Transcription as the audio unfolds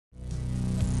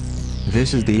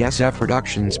This is the SF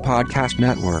Productions Podcast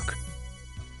Network.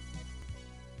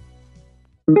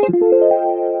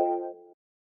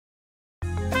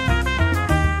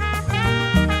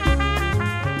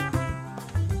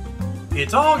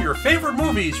 It's all your favorite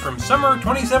movies from summer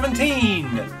 2017.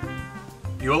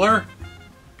 Beuhler?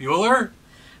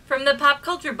 From the Pop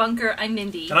Culture Bunker, I'm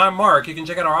Mindy. And I'm Mark. You can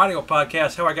check out our audio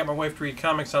podcast, How I Got My Wife to Read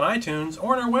Comics, on iTunes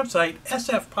or on our website,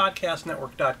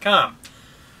 sfpodcastnetwork.com.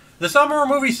 The summer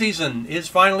movie season is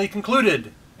finally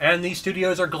concluded, and the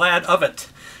studios are glad of it,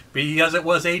 because it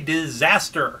was a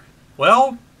disaster.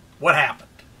 Well, what happened?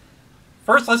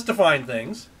 First, let's define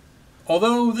things.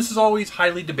 Although this is always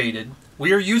highly debated,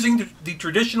 we are using the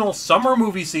traditional summer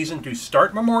movie season to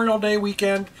start Memorial Day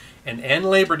weekend and end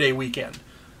Labor Day weekend.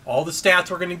 All the stats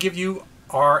we're going to give you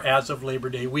are as of Labor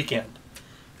Day weekend.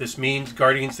 This means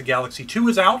Guardians of the Galaxy 2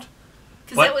 is out.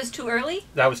 Because that was too early?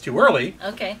 That was too early.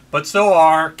 Okay. But so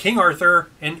are King Arthur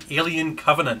and Alien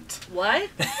Covenant. What?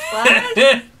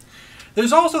 What?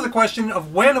 There's also the question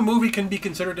of when a movie can be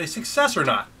considered a success or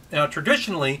not. Now,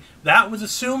 traditionally, that was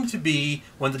assumed to be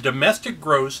when the domestic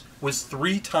gross was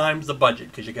 3 times the budget,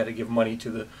 because you got to give money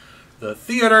to the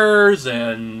theaters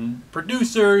and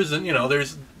producers, and you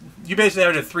basically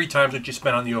have to 3 times what you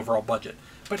spent on the overall budget.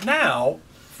 But now,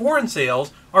 foreign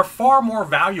sales are far more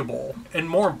valuable and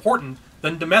more important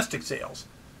than domestic sales.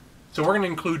 So we're going to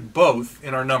include both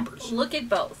in our numbers. Look at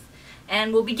both.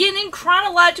 And we'll begin in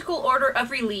chronological order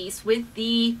of release with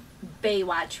the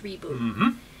Baywatch reboot. Mm-hmm.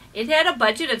 It had a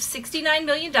budget of $69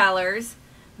 million,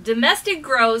 domestic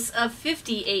gross of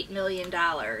 $58 million,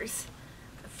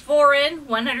 foreign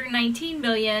 $119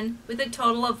 million, with a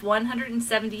total of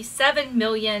 $177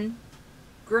 million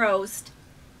grossed.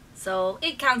 So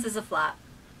it counts as a flop.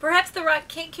 Perhaps The Rock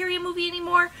can't carry a movie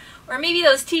anymore, or maybe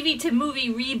those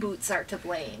TV-to-movie reboots are to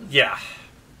blame. Yeah.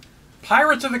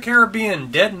 Pirates of the Caribbean,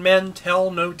 Dead Men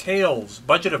Tell No Tales.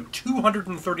 Budget of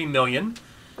 $230 million.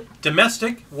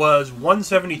 Domestic was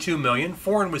 $172 million.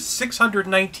 Foreign was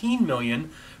 $619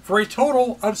 million, for a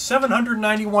total of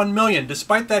 $791 million.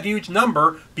 Despite that huge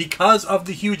number, because of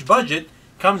the huge budget,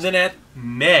 comes in at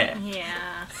meh.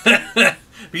 Yeah.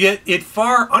 Yet it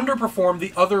far underperformed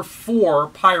the other 4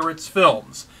 Pirates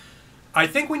films. I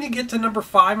think when you get to number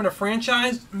 5 in a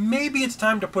franchise, maybe it's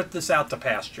time to put this out to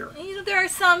pasture. There are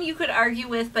some you could argue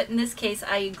with, but in this case,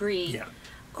 I agree. Yeah.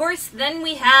 Of course, then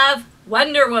we have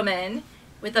Wonder Woman,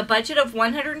 with a budget of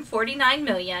 $149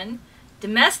 million,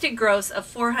 domestic gross of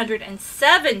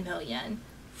 $407 million,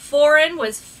 foreign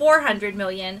was $400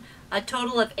 million, a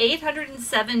total of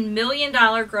 $807 million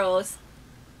gross.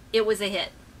 It was a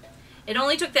hit. It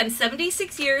only took them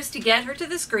 76 years to get her to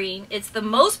the screen. It's the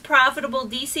most profitable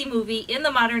DC movie in the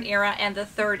modern era and the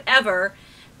 3rd ever.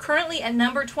 Currently at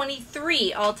number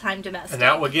 23 all-time domestic. And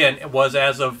that, again, it was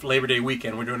as of Labor Day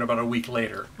weekend. We're doing about a week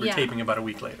later. We're taping about a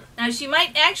week later. Now, she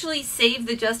might actually save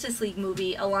the Justice League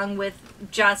movie along with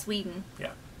Joss Whedon.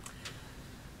 Yeah.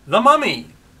 The Mummy.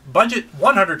 Budget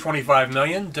 $125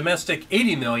 million. Domestic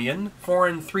 $80 million.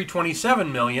 Foreign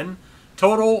 $327 million.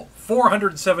 Total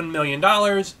 $407 million.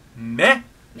 Meh.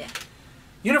 Yeah.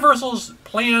 Universal's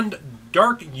planned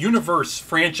Dark Universe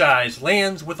franchise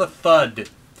lands with a thud.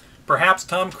 Perhaps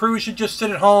Tom Cruise should just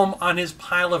sit at home on his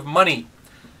pile of money.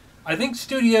 I think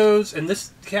studios, and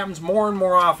this happens more and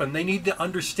more often, they need to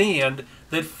understand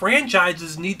that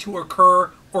franchises need to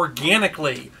occur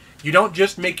organically. You don't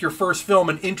just make your first film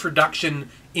an introduction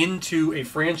into a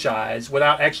franchise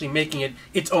without actually making it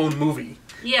its own movie.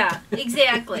 Yeah,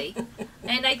 exactly.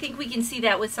 And I think we can see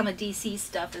that with some of DC's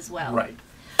stuff as well. Right.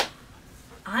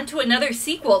 On to another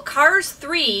sequel, Cars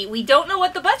 3. We don't know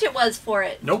what the budget was for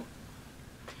it. Nope.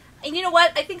 And you know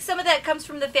what? I think some of that comes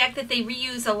from the fact that they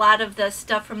reuse a lot of the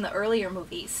stuff from the earlier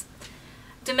movies.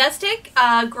 Domestic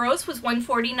gross was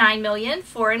 $149 million.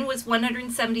 Foreign was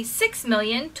 $176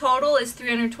 million. Total is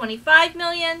 $325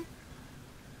 million.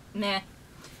 Meh.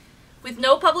 With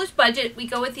no published budget, we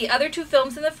go with the other 2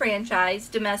 films in the franchise.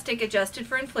 Domestic, adjusted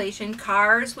for inflation,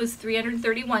 Cars was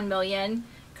 $331 million.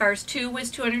 Cars 2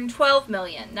 was $212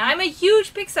 million. Now, I'm a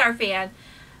huge Pixar fan,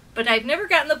 but I've never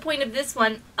gotten the point of this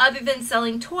one other than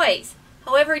selling toys.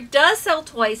 However, it does sell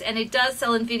toys, and it does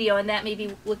sell in video, and that may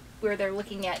be where they're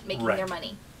looking at making their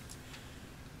money.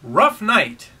 Rough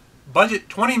Night. Budget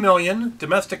 $20 million.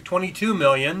 Domestic $22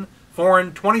 million.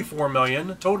 Foreign $24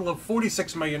 million. Total of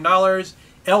 $46 million.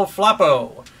 El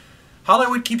Floppo.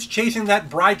 Hollywood keeps chasing that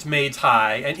Bridesmaids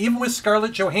high, and even with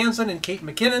Scarlett Johansson and Kate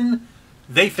McKinnon,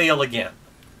 they fail again.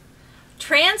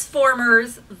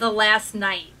 Transformers: The Last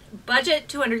Night. Budget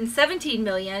 $217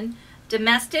 million.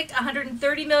 Domestic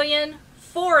 $130 million.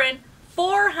 Foreign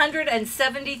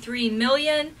 $473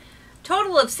 million.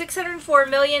 Total of $604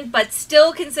 million, but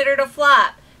still considered a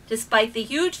flop. Despite the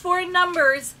huge foreign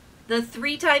numbers, the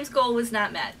 3 times goal was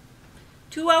not met.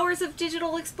 2 hours of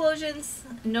digital explosions?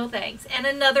 No thanks. And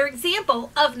another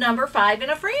example of number 5 in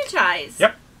a franchise.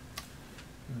 Yep.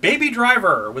 Baby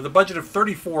Driver, with a budget of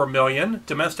 $34 million,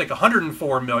 domestic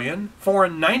 $104 million,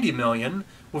 foreign $90 million,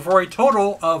 for a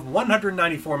total of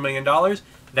 $194 million.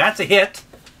 That's a hit.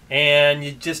 And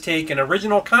you just take an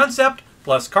original concept,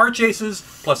 plus car chases,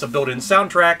 plus a built-in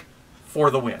soundtrack for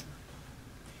the win.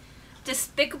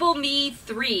 Despicable Me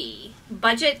 3.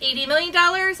 Budget $80 million,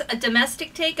 a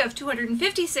domestic take of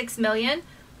 $256 million,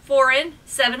 foreign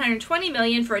 $720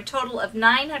 million, for a total of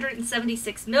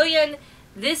 $976 million.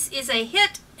 This is a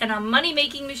hit and a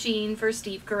money-making machine for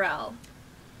Steve Carell.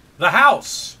 The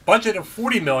House. Budget of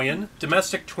 $40 million,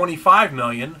 domestic $25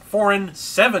 million, foreign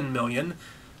 $7 million,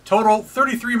 total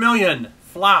 $33 million.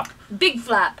 Flop. Big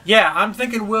flop. Yeah, I'm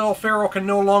thinking Will Ferrell can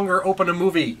no longer open a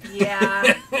movie.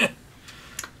 Yeah.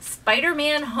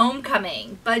 Spider-Man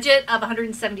Homecoming. Budget of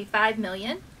 $175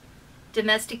 million.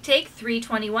 Domestic take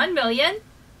 $321 million.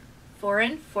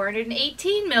 Foreign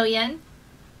 $418 million.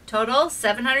 Total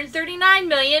 $739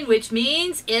 million, which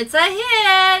means it's a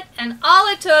hit. And all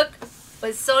it took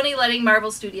was Sony letting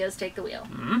Marvel Studios take the wheel.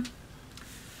 Mm-hmm.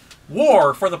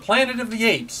 War for the Planet of the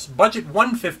Apes. Budget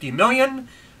 $150 million.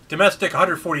 Domestic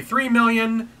 $143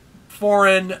 million.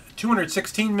 Foreign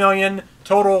 $216 million.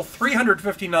 Total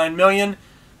 $359 million.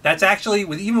 That's actually,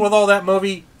 even with all that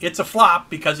movie, it's a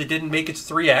flop because it didn't make its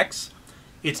 3X.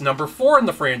 It's number 4 in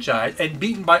the franchise and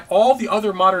beaten by all the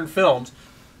other modern films,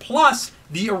 plus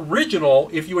the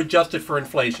original if you adjust it for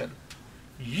inflation.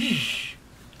 Yeesh.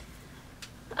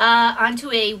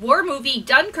 Onto a war movie,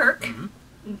 Dunkirk.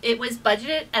 Mm-hmm. It was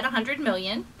budgeted at $100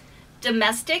 million.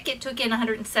 Domestic, it took in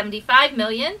 $175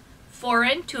 million.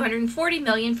 Foreign, $240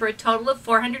 million, for a total of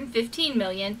 $415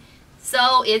 million.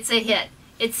 So it's a hit.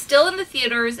 It's still in the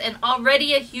theaters and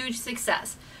already a huge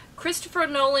success. Christopher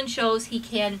Nolan shows he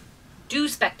can do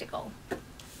spectacle.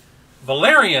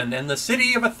 Valerian and the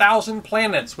City of 1,000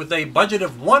 Planets, with a budget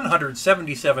of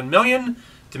 $177 million,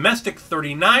 domestic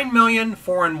 $39 million,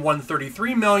 foreign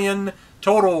 $133 million,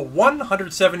 total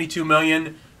 $172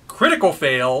 million. Critical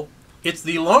fail. It's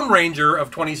the Lone Ranger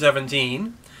of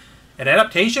 2017. An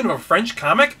adaptation of a French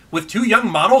comic with 2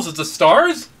 young models as the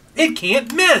stars? It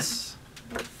can't miss!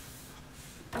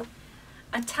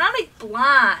 Atomic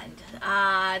Blonde.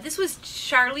 This was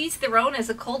Charlize Theron as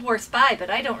a Cold War spy, but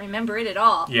I don't remember it at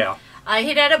all. Yeah.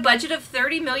 It had a budget of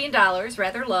 $30 million,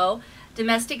 rather low.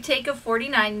 Domestic take of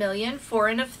 $49 million,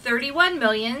 foreign of $31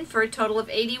 million, for a total of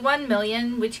 $81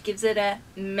 million, which gives it a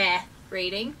meh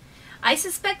rating. I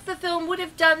suspect the film would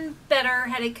have done better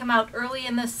had it come out early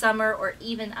in the summer or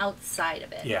even outside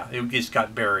of it. Yeah, it just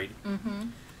got buried. Mm-hmm.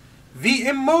 The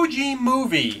Emoji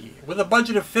Movie, with a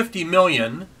budget of $50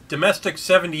 million, domestic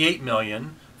 $78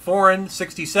 million, foreign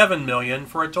 $67 million,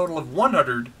 for a total of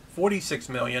 $146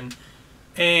 million.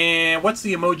 And what's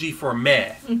the emoji for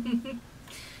meh?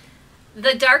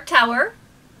 The Dark Tower.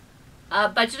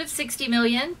 Budget of $60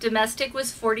 million. Domestic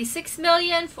was $46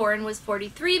 million. Foreign was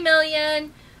 $43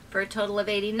 million. For a total of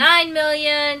 $89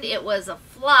 million. It was a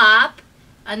flop.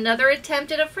 Another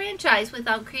attempt at a franchise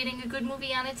without creating a good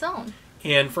movie on its own.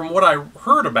 And from what I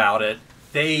heard about it,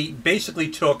 they basically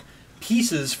took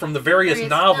pieces from the various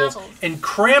novels and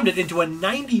crammed it into a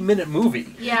 90-minute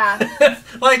movie. Yeah.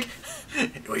 Like,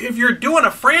 if you're doing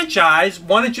a franchise,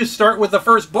 why don't you start with the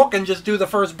first book and just do the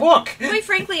first book? Quite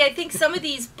frankly, I think some of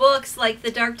these books, like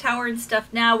The Dark Tower and stuff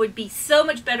now, would be so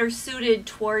much better suited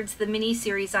towards the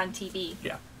miniseries on TV.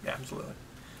 Yeah, absolutely.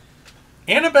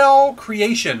 Annabelle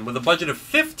Creation, with a budget of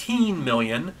 $15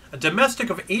 million, a domestic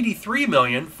of $83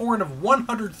 million, foreign of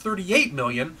 $138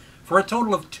 million, for a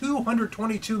total of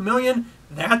 $222 million.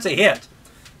 That's a hit.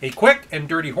 A quick and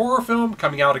dirty horror film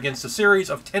coming out against a series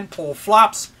of tentpole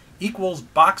flops equals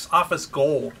box office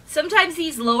gold. Sometimes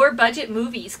these lower budget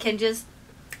movies can just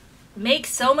make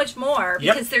so much more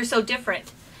because they're so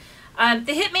different.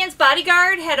 The Hitman's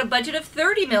Bodyguard had a budget of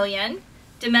 $30 million.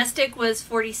 Domestic was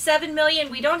 $47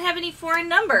 million. We don't have any foreign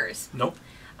numbers. Nope.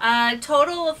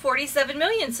 Total of $47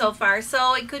 million so far,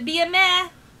 so it could be a meh.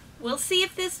 We'll see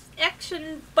if this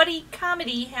action buddy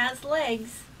comedy has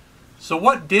legs. So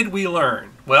what did we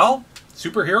learn? Well,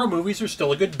 superhero movies are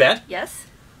still a good bet. Yes.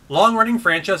 Long-running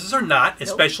franchises are not,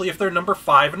 especially if they're number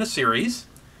 5 in a series.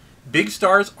 Big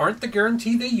stars aren't the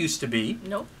guarantee they used to be.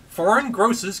 Nope. Foreign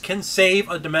grosses can save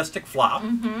a domestic flop.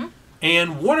 Mm-hmm.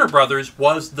 And Warner Brothers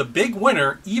was the big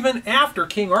winner even after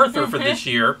King Arthur for this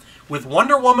year, with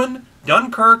Wonder Woman,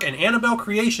 Dunkirk, and Annabelle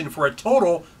Creation for a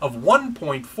total of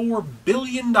 $1.4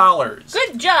 billion.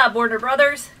 Good job, Warner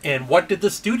Brothers. And what did the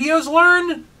studios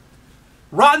learn?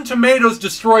 Rotten Tomatoes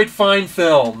destroyed fine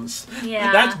films.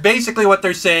 Yeah. That's basically what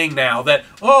they're saying now. That,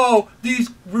 oh, these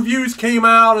reviews came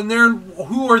out and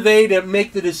who are they to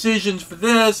make the decisions for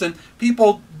this? And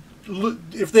people,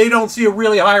 if they don't see a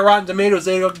really high Rotten Tomatoes,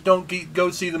 they don't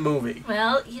go see the movie.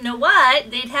 Well, you know what?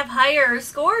 They'd have higher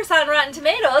scores on Rotten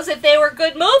Tomatoes if they were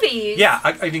good movies. Yeah,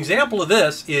 an example of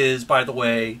this is, by the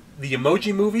way, the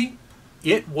Emoji Movie.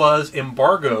 It was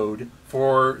embargoed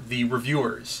for the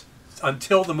reviewers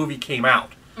until the movie came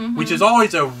out, which is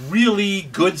always a really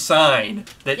good sign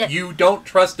that you don't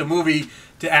trust a movie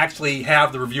to actually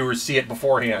have the reviewers see it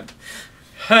beforehand.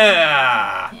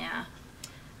 Yeah.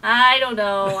 I don't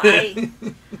know.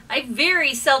 I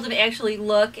very seldom actually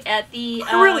look at the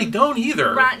I really don't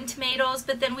either. Rotten Tomatoes,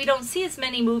 but then we don't see as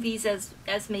many movies as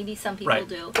maybe some people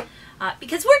do.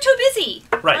 Because we're too busy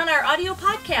on our audio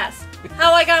podcast.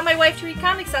 How I Got My Wife to Read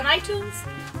Comics on iTunes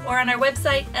or on our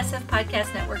website,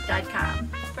 sfpodcastnetwork.com.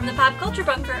 From the Pop Culture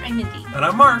Bunker, I'm Mindy. And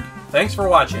I'm Mark. Thanks for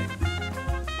watching.